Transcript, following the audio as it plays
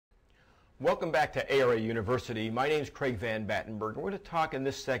Welcome back to ARA University. My name is Craig Van Battenberg, and we're going to talk in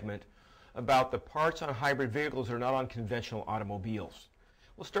this segment about the parts on hybrid vehicles that are not on conventional automobiles.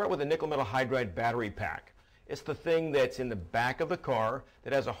 We'll start with the nickel metal hydride battery pack. It's the thing that's in the back of the car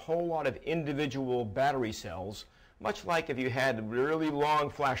that has a whole lot of individual battery cells, much like if you had a really long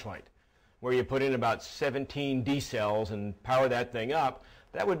flashlight where you put in about 17 D cells and power that thing up.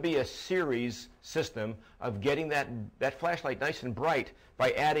 That would be a series system of getting that flashlight nice and bright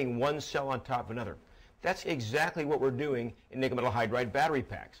by adding one cell on top of another. That's exactly what we're doing in nickel metal hydride battery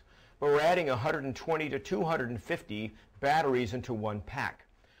packs. But we're adding 120 to 250 batteries into one pack.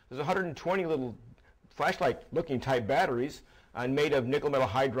 There's 120 little flashlight looking type batteries made of nickel metal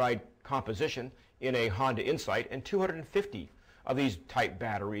hydride composition in a Honda Insight, and 250 of these type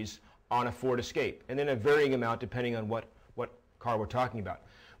batteries on a Ford Escape, and then a varying amount depending on what car we're talking about.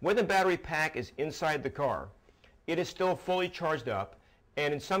 When the battery pack is inside the car, it is still fully charged up,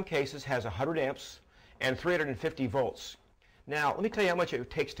 and in some cases has 100 amps and 350 volts. Now, let me tell you how much it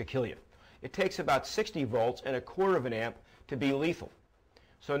takes to kill you. It takes about 60 volts and a quarter of an amp to be lethal.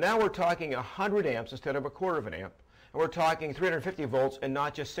 So now we're talking 100 amps instead of a quarter of an amp, and we're talking 350 volts and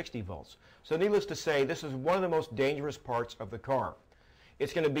not just 60 volts. So needless to say, this is one of the most dangerous parts of the car.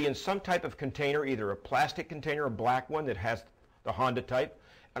 It's going to be in some type of container, either a plastic container, a black one that has the Honda type,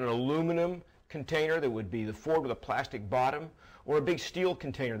 and an aluminum container that would be the Ford with a plastic bottom, or a big steel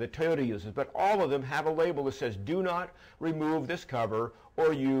container that Toyota uses. But all of them have a label that says, "Do not remove this cover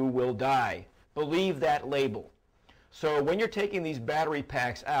or you will die." Believe that label. So when you're taking these battery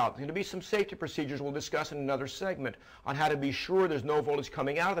packs out, there's going to be some safety procedures we'll discuss in another segment on how to be sure there's no voltage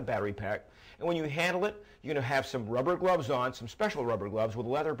coming out of the battery pack. And when you handle it, you're going to have some rubber gloves on, some special rubber gloves with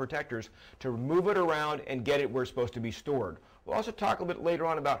leather protectors to move it around and get it where it's supposed to be stored. We'll also talk a little bit later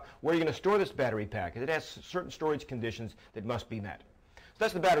on about where you're going to store this battery pack. It has certain storage conditions that must be met. So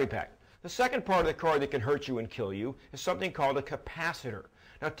that's the battery pack. The second part of the car that can hurt you and kill you is something called a capacitor.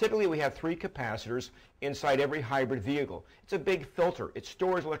 Now, typically we have 3 capacitors inside every hybrid vehicle. It's a big filter. It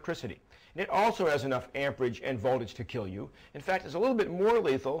stores electricity. And it also has enough amperage and voltage to kill you. In fact, it's a little bit more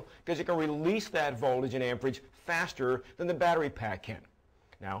lethal because it can release that voltage and amperage faster than the battery pack can.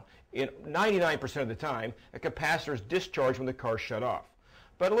 Now, in 99% of the time, a capacitor is discharged when the car is shut off.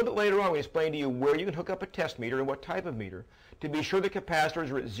 But a little bit later on, we explain to you where you can hook up a test meter and what type of meter to be sure the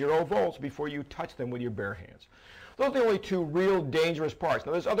capacitors are at 0 volts before you touch them with your bare hands. Those are the only 2 real dangerous parts.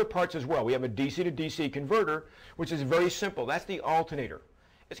 Now, there's other parts as well. We have a DC to DC converter, which is very simple. That's the alternator.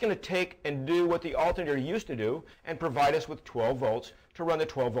 It's going to take and do what the alternator used to do and provide us with 12 volts to run the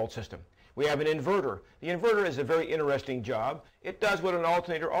 12-volt system. We have an inverter. The inverter is a very interesting job. It does what an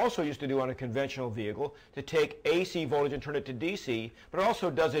alternator also used to do on a conventional vehicle, to take AC voltage and turn it to DC, but it also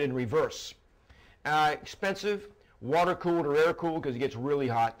does it in reverse. Expensive, water-cooled or air-cooled because it gets really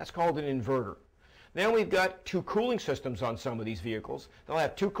hot. That's called an inverter. Then we've got 2 cooling systems on some of these vehicles. They'll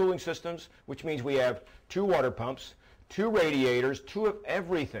have 2 cooling systems, which means we have 2 water pumps, 2 radiators, 2 of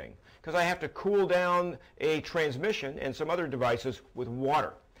everything, because I have to cool down a transmission and some other devices with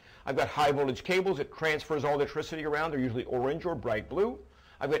water. I've got high voltage cables that transfers all the electricity around. They're usually orange or bright blue.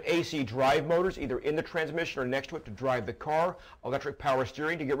 I've got AC drive motors either in the transmission or next to it to drive the car, electric power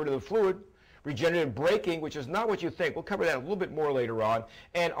steering to get rid of the fluid, regenerative braking, which is not what you think. We'll cover that a little bit more later on,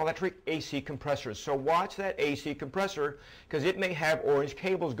 and electric AC compressors. So watch that AC compressor because it may have orange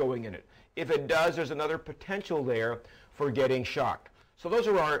cables going in it. If it does, there's another potential there for getting shocked. So those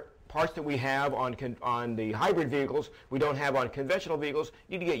are our parts that we have on the hybrid vehicles we don't have on conventional vehicles.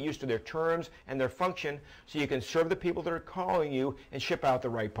 You need to get used to their terms and their function so you can serve the people that are calling you and ship out the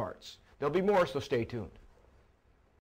right parts. There'll be more, so stay tuned.